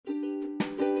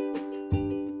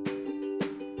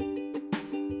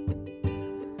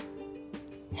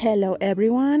Hello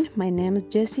everyone, my name is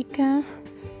Jessica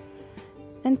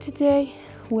and today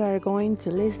we are going to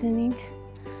listening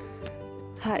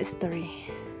a story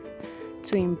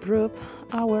to improve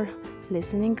our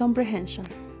listening comprehension.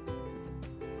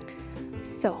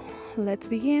 So, let's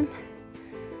begin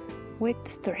with the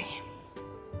story.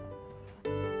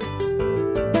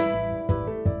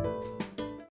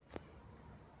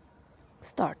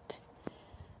 Start.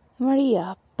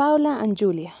 Maria, Paula and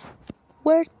Julia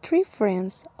were three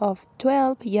friends of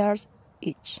 12 years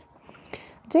each.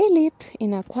 They lived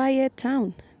in a quiet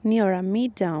town near a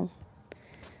mid-town.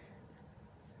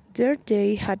 There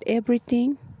they had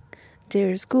everything: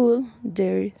 their school,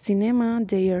 their cinema,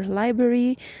 their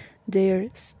library, their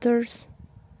stores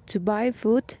to buy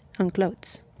food and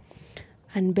clothes.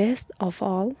 And best of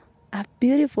all, a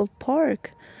beautiful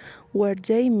park where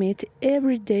they met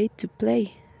every day to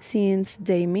play, since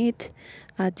they met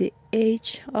at the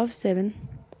age of 7.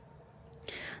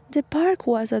 The park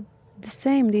was at the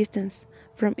same distance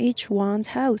from each one's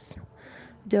house,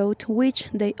 though to which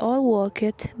they all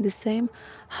walked the same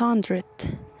 100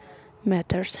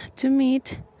 meters to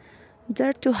meet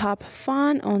there to have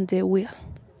fun on the wheel,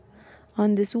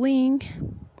 on the swing,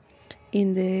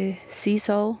 in the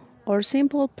seesaw, or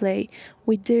simple play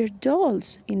with their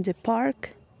dolls in the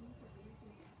park.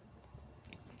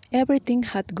 Everything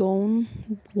had gone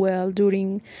well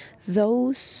during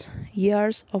those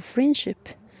years of friendship.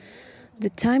 The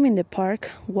time in the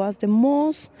park was the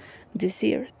most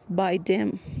desired by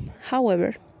them.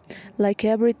 However, like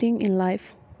everything in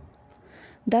life,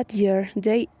 that year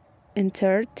they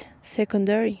entered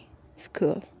secondary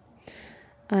school,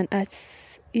 and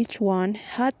as each one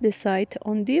had decided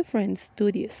on different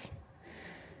studies,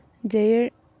 their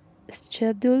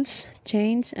schedules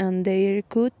changed and they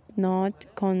could not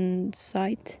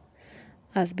coincide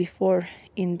as before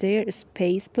in their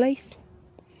space place.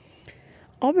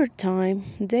 Over time,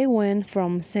 they went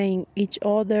from seeing each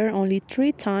other only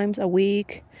 3 times a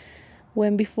week,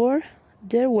 when before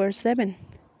there were 7,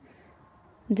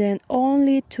 then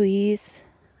only twice.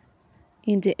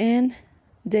 In the end,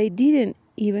 they didn't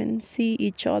even see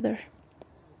each other.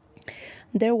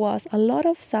 There was a lot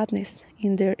of sadness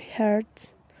in their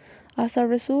hearts as a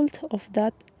result of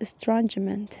that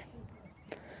estrangement.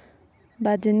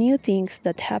 But the new things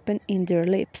that happened in their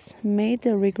lives made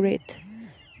the regret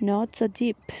not so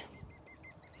deep.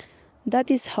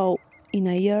 That is how, in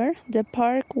a year, the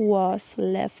park was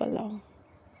left alone.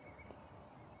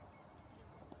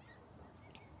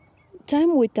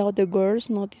 Time without the girls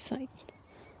noticed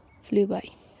flew by.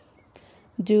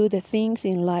 Do the things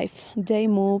in life. They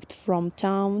moved from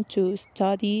town to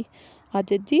study at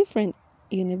the different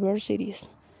universities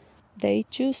they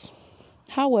choose.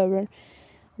 However,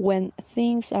 when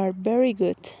things are very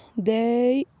good,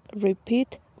 they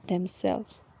repeat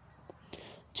themselves.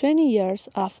 20 years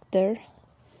after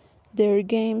their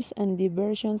games and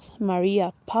diversions,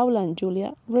 Maria, Paula, and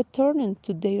Julia returned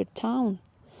to their town,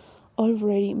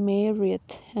 already married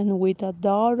and with a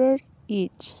daughter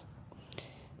each.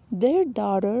 Their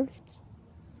daughters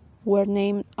were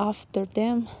named after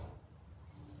them.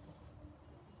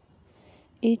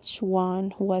 Each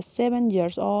one was 7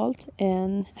 years old,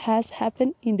 and has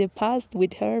happened in the past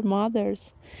with her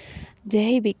mothers.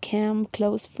 They became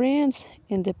close friends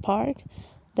in the park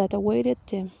that awaited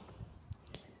them.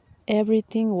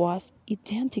 Everything was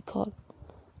identical,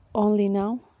 only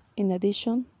now, in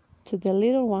addition to the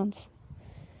little ones,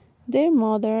 their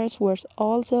mothers were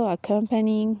also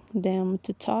accompanying them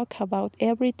to talk about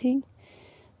everything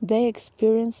they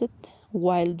experienced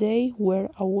while they were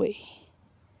away.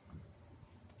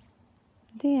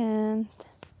 The end.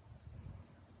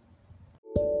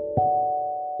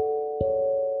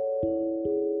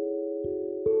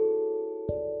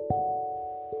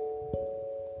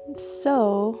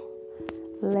 So,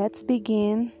 let's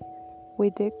begin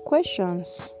with the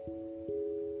questions.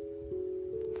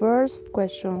 First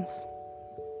questions.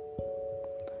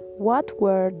 What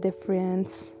were the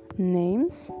friends'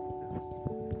 names?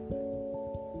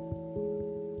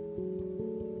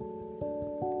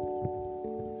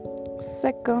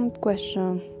 Second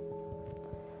question.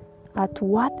 At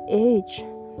what age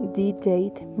did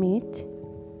they meet?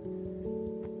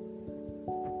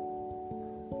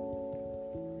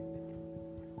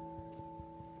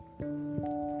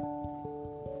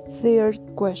 Third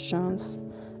questions.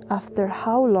 After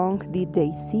how long did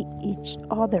they see each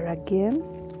other again?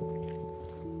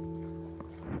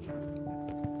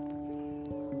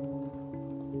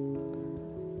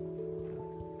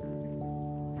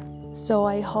 So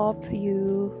I hope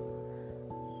you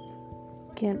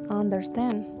can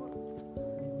understand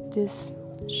this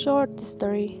short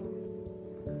story.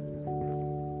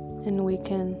 and we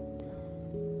can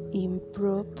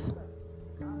improve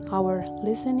our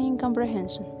listening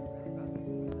comprehension.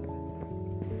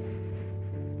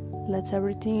 Let's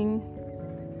everything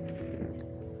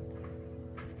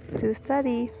to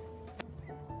study.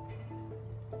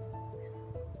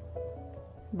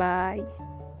 Bye.